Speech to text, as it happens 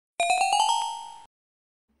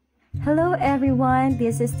Hello everyone,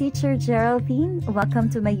 this is Teacher Geraldine. Welcome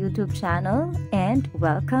to my YouTube channel and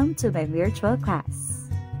welcome to my virtual class.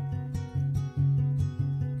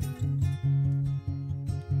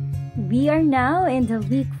 We are now in the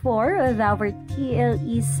week 4 of our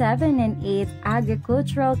TLE 7 and 8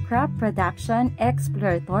 Agricultural Crop Production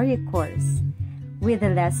Exploratory course. With the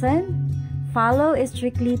lesson, follow a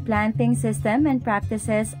strictly planting system and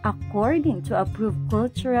practices according to approved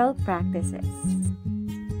cultural practices.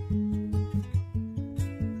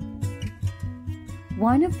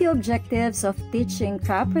 One of the objectives of teaching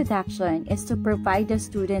crop production is to provide the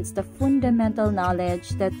students the fundamental knowledge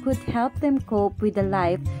that could help them cope with the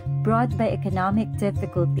life brought by economic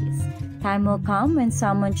difficulties. Time will come when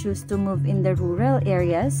someone chooses to move in the rural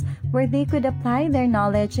areas where they could apply their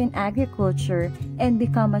knowledge in agriculture and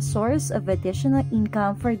become a source of additional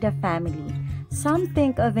income for the family. Some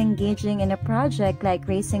think of engaging in a project like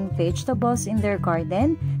raising vegetables in their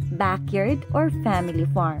garden, backyard, or family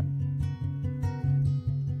farm.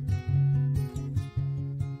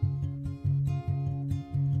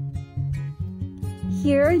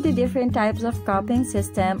 Here are the different types of cropping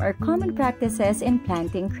system or common practices in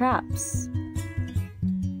planting crops.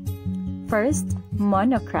 First,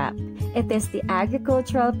 monocrop. It is the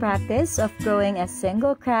agricultural practice of growing a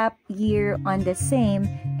single crop year on the same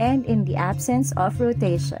and in the absence of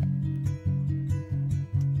rotation.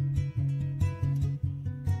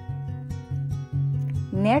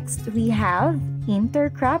 Next, we have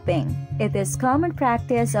intercropping. It is common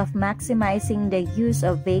practice of maximizing the use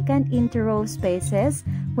of vacant interrow spaces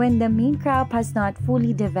when the main crop has not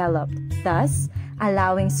fully developed, thus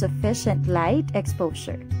allowing sufficient light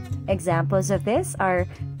exposure. Examples of this are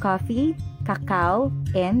coffee, cacao,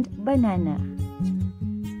 and banana.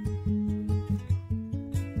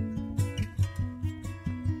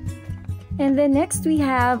 And then next we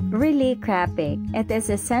have relay cropping. It is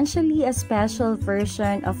essentially a special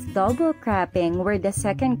version of double cropping where the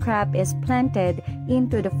second crop is planted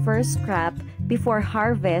into the first crop before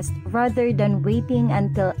harvest rather than waiting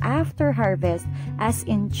until after harvest as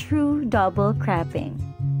in true double cropping.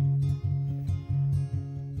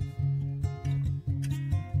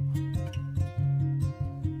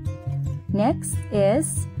 Next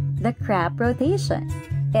is the crop rotation.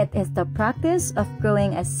 It is the practice of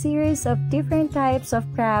growing a series of different types of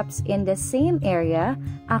crops in the same area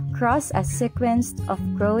across a sequence of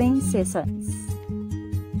growing seasons.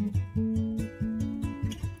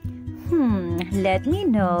 Let me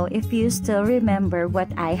know if you still remember what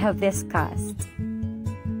I have discussed.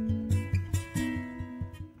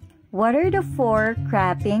 What are the 4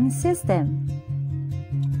 cropping systems?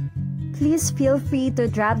 Please feel free to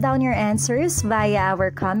drop down your answers via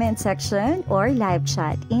our comment section or live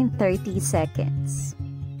chat in 30 seconds.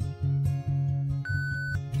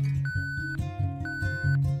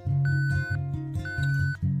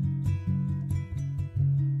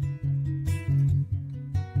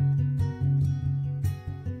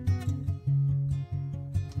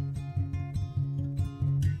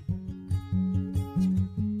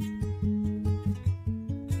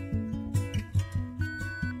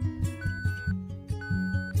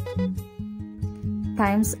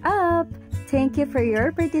 Time's up! Thank you for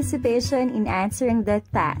your participation in answering the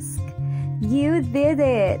task. You did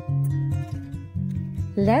it!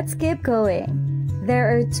 Let's keep going. There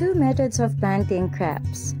are 2 methods of planting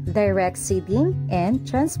crops, direct seeding and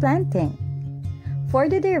transplanting. For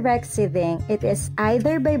the direct seeding, it is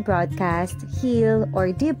either by broadcast, heel,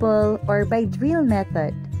 or dibble, or by drill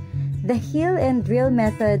method. The heel and drill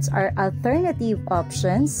methods are alternative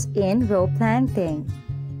options in row planting.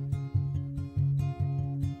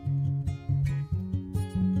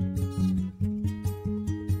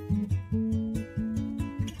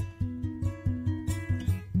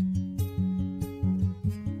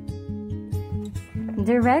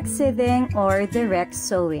 Direct seeding or direct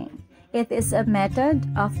sowing. It is a method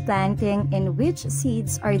of planting in which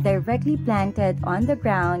seeds are directly planted on the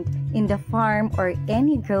ground, in the farm, or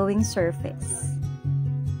any growing surface.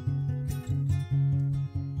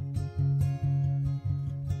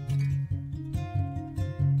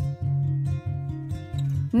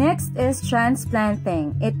 Next is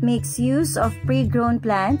transplanting. It makes use of pre-grown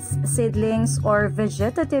plants, seedlings, or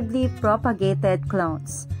vegetatively propagated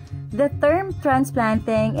clones. The term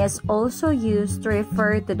transplanting is also used to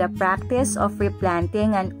refer to the practice of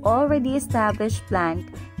replanting an already established plant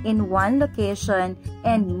in one location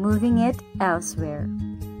and moving it elsewhere.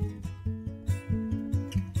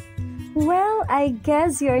 Well, I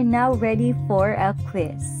guess you're now ready for a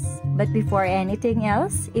quiz. But before anything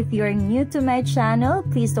else, if you're new to my channel,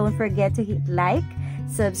 please don't forget to hit like,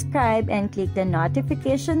 subscribe, and click the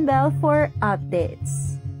notification bell for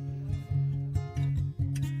updates.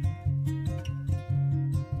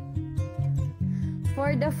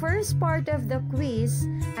 For the first part of the quiz,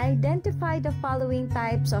 identify the following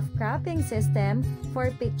types of cropping system for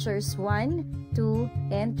pictures 1, 2,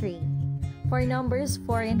 and 3. For numbers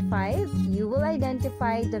 4 and 5, you will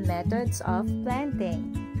identify the methods of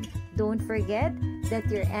planting. Don't forget that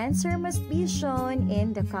your answer must be shown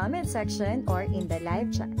in the comment section or in the live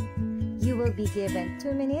chat. You will be given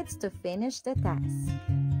 2 minutes to finish the task.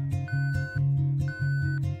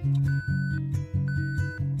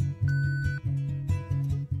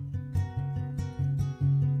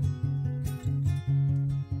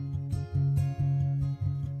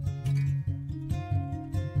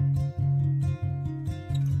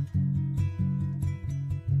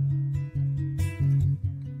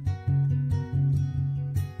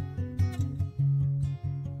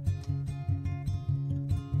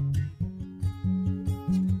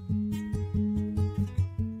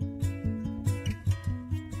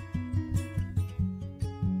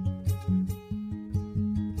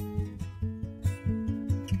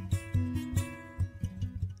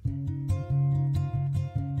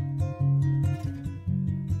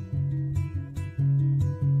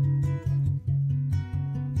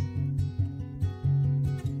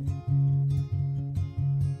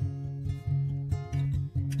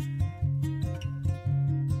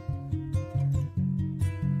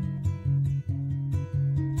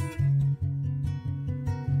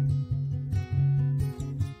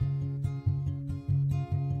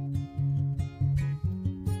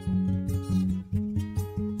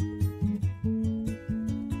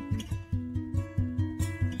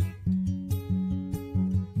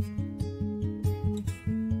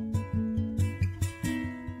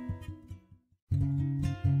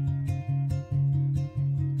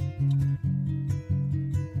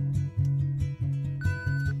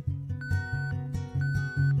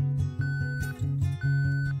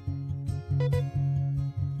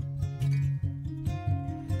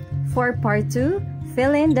 For part 2,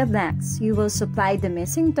 fill in the blanks. You will supply the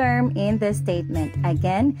missing term in the statement.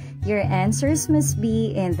 Again, your answers must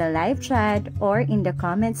be in the live chat or in the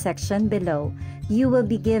comment section below. You will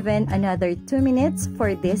be given another 2 minutes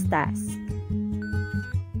for this task.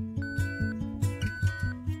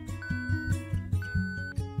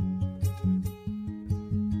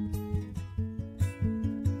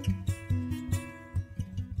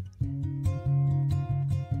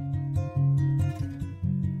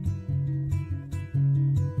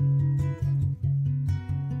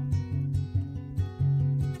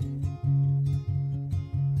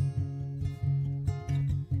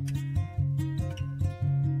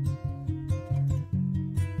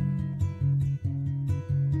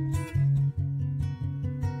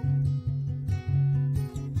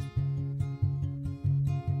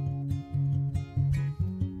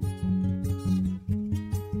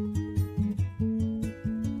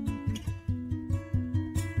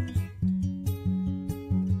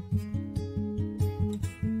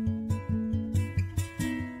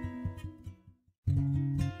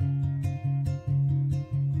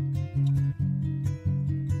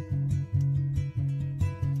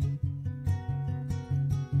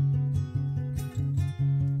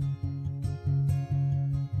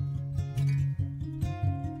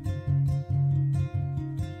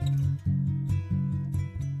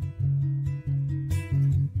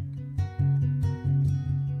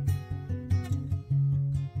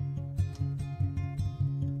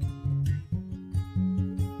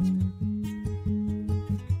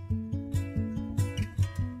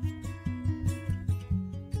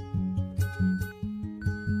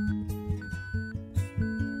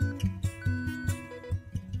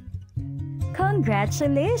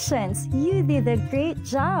 Congratulations! You did a great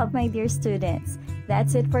job, my dear students.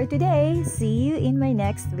 That's it for today. See you in my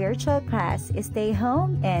next virtual class. Stay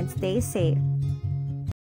home and stay safe.